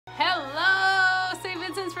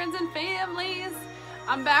friends and families.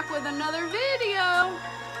 I'm back with another video.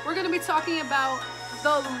 We're going to be talking about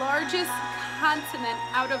the largest continent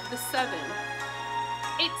out of the 7.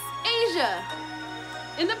 It's Asia.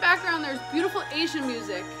 In the background, there's beautiful Asian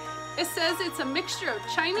music. It says it's a mixture of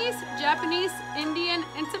Chinese, Japanese, Indian,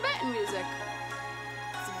 and Tibetan music.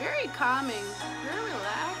 It's very calming, very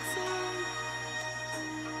relaxing.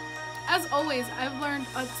 As always, I've learned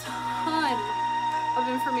a ton of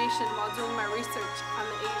information while doing my research on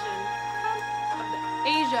the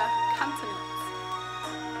Asia continent.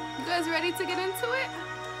 You guys ready to get into it?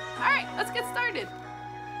 All right, let's get started.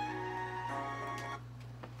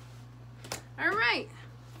 All right,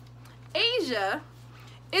 Asia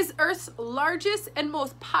is Earth's largest and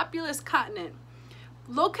most populous continent,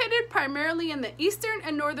 located primarily in the eastern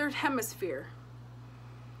and northern hemisphere.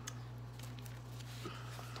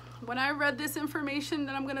 When I read this information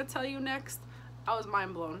that I'm going to tell you next, I was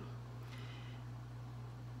mind blown.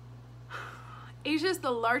 Asia is the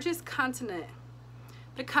largest continent.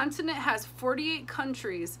 The continent has 48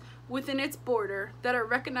 countries within its border that are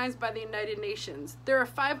recognized by the United Nations. There are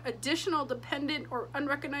 5 additional dependent or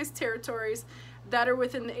unrecognized territories that are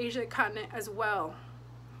within the Asia continent as well.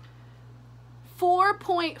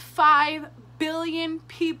 4.5 billion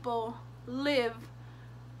people live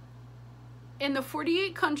in the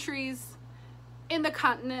 48 countries in the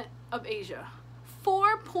continent of Asia.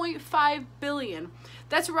 4.5 billion.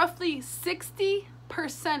 That's roughly 60%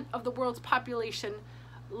 of the world's population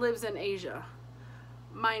lives in Asia.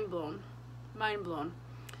 Mind blown. Mind blown.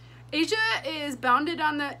 Asia is bounded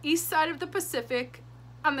on the east side of the Pacific,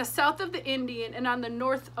 on the south of the Indian, and on the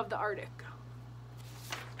north of the Arctic.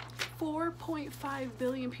 4.5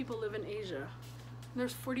 billion people live in Asia.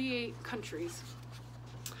 There's 48 countries.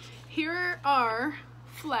 Here are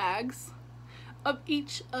flags of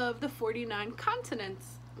each of the 49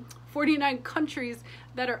 continents, 49 countries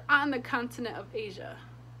that are on the continent of Asia.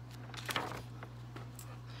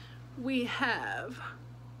 We have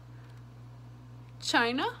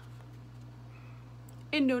China,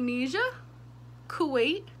 Indonesia,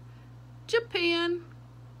 Kuwait, Japan,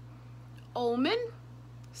 Oman,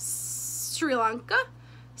 Sri Lanka,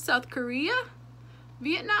 South Korea,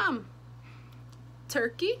 Vietnam,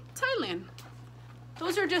 Turkey, Thailand.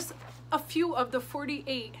 Those are just a few of the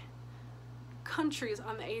 48 countries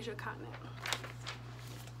on the Asia continent.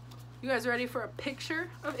 You guys ready for a picture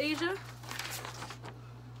of Asia?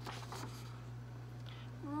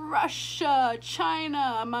 Russia,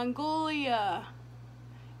 China, Mongolia,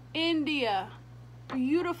 India.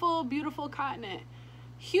 Beautiful, beautiful continent.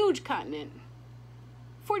 Huge continent.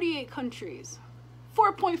 48 countries.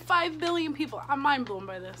 4.5 billion people. I'm mind blown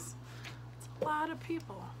by this. It's a lot of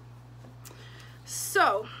people.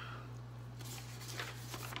 So,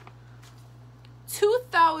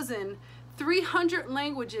 2,300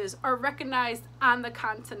 languages are recognized on the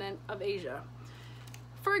continent of Asia.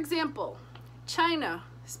 For example, China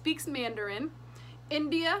speaks Mandarin,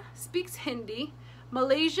 India speaks Hindi,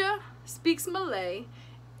 Malaysia speaks Malay,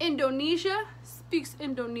 Indonesia speaks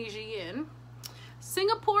Indonesian,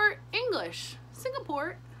 Singapore, English.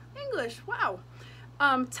 Singapore, English, wow.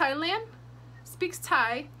 Thailand speaks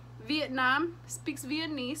Thai, Vietnam speaks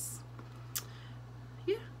Vietnamese.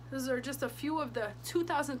 Yeah, those are just a few of the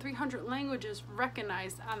 2,300 languages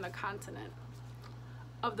recognized on the continent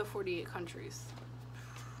of the 48 countries.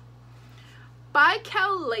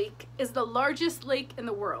 Baikal Lake is the largest lake in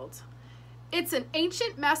the world. It's an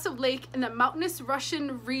ancient massive lake in the mountainous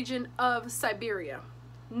Russian region of Siberia,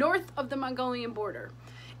 north of the Mongolian border.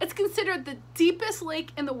 It's considered the deepest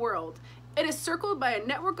lake in the world. It is circled by a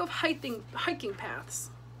network of hiking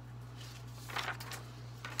paths.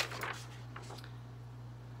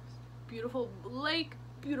 Beautiful lake,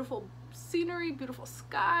 beautiful scenery, beautiful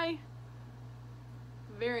sky.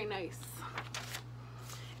 Very nice.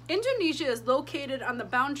 Indonesia is located on the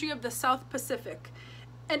boundary of the South Pacific,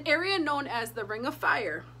 an area known as the Ring of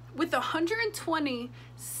Fire. With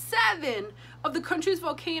 127 of the country's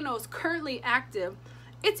volcanoes currently active,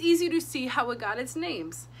 it's easy to see how it got its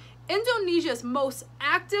names. Indonesia's most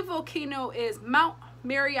active volcano is Mount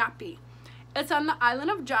Merapi. It's on the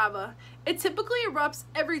island of Java. It typically erupts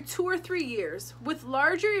every 2 or 3 years, with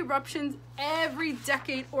larger eruptions every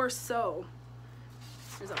decade or so.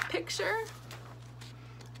 There's a picture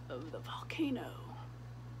of the volcano.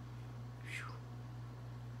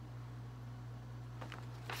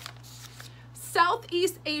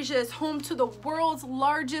 Southeast Asia is home to the world's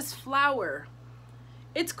largest flower.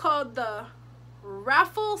 It's called the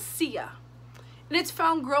Rafflesia, and it's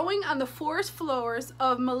found growing on the forest floors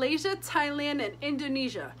of Malaysia, Thailand, and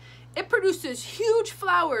Indonesia. It produces huge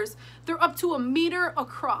flowers. They're up to 1 meter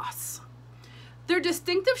across. Their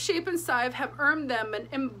distinctive shape and size have earned them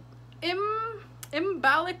an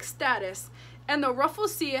emblematic status, and the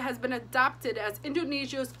Rafflesia has been adopted as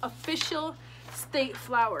Indonesia's official state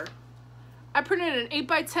flower. I printed an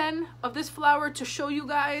 8x10 of this flower to show you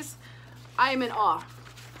guys. I am in awe.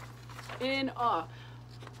 In awe.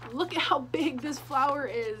 Look at how big this flower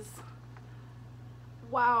is.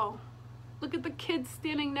 Wow. Look at the kids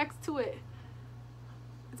standing next to it.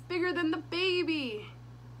 It's bigger than the baby.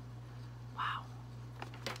 Wow.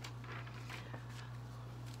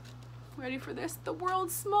 Ready for this? The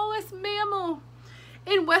world's smallest mammal.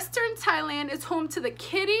 In Western Thailand, it's home to the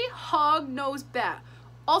kitty hog-nosed bat,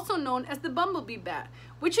 also known as the bumblebee bat,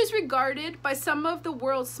 which is regarded by some of the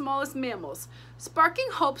world's smallest mammals, sparking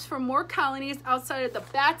hopes for more colonies outside of the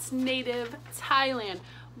bat's native Thailand.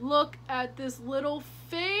 Look at this little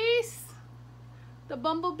face. The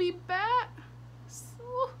bumblebee bat.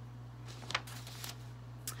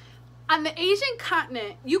 On the Asian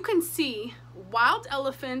continent, you can see wild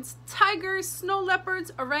elephants, tigers, snow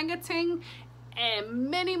leopards, orangutan, and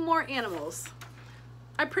many more animals.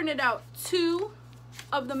 I printed out 2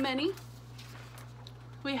 of the many.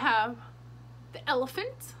 We have the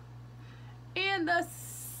elephant and the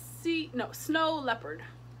snow leopard.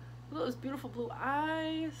 Look at those beautiful blue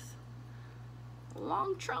eyes.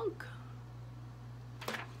 Long trunk.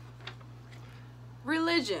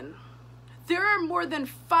 Religion. There are more than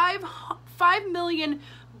 5 million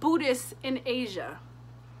Buddhists in Asia.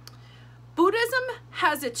 Buddhism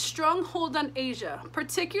has its stronghold on Asia,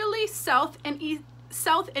 particularly South and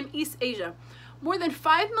East Asia. More than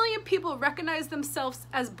 5 million people recognize themselves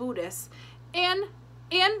as Buddhists, and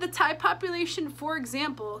the Thai population, for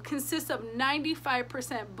example, consists of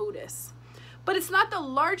 95% Buddhists. But it's not the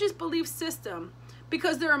largest belief system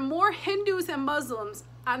because there are more Hindus and Muslims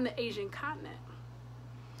on the Asian continent.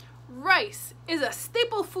 Rice is a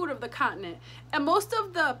staple food of the continent, and most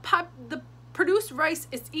of the produced rice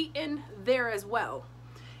is eaten there as well.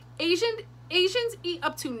 Asians eat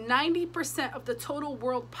up to 90% of the total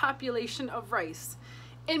world population of rice.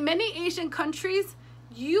 In many Asian countries,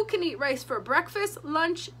 you can eat rice for breakfast,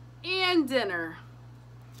 lunch, and dinner.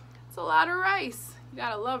 It's a lot of rice. You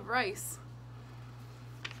gotta love rice.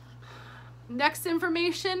 Next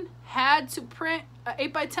information, had to print an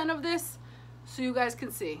 8x10 of this so you guys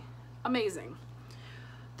can see. Amazing.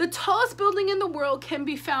 The tallest building in the world can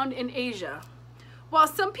be found in Asia. While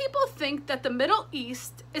some people think that the Middle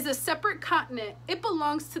East is a separate continent, it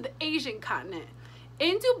belongs to the Asian continent.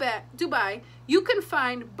 In Dubai, you can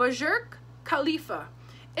find Burj Khalifa.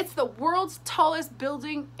 It's the world's tallest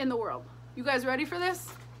building in the world. You guys ready for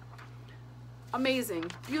this? Amazing.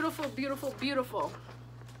 Beautiful, beautiful, beautiful.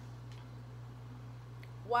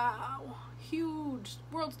 Wow. Huge.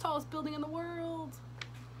 World's tallest building in the world.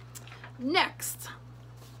 Next,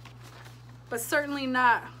 but certainly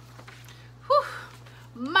not,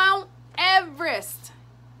 Mount Everest.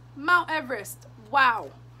 Mount Everest.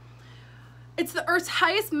 Wow. It's the Earth's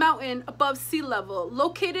highest mountain above sea level,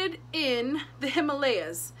 located in the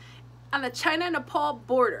Himalayas on the China-Nepal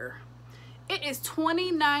border. It is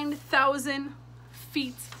 29,000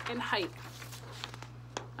 feet in height.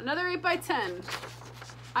 Another 8x10.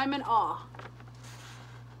 I'm in awe.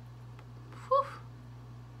 Whew.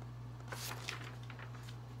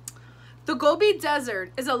 The Gobi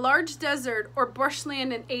Desert is a large desert or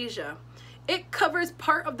bushland in Asia. It covers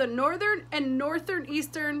part of the northern and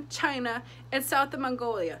northeastern China and south of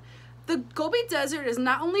Mongolia. The Gobi Desert is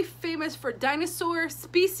not only famous for dinosaur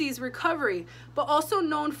species recovery, but also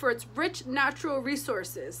known for its rich natural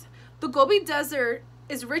resources. The Gobi Desert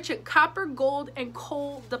is rich in copper, gold, and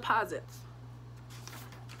coal deposits.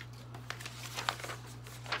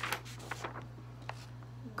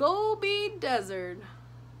 Gobi Desert.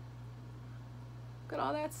 Look at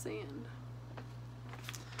all that sand.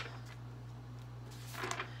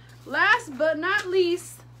 Last but not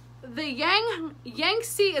least, the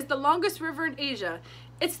Yangtze is the longest river in Asia.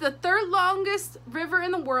 It's the 3rd longest river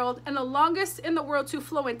in the world and the longest in the world to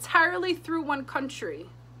flow entirely through one country.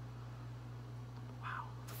 Wow.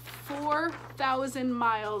 4,000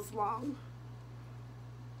 miles long.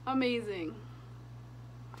 Amazing.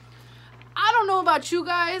 I don't know about you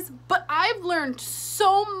guys, but I've learned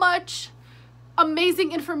so much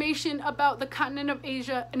amazing information about the continent of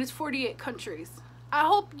Asia and its 48 countries. I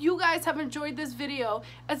hope you guys have enjoyed this video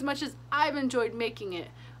as much as I've enjoyed making it.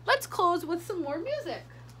 Let's close with some more music.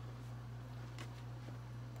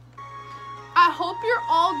 I hope you're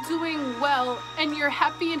all doing well and you're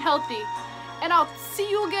happy and healthy. And I'll see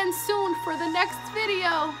you again soon for the next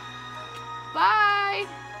video. Bye.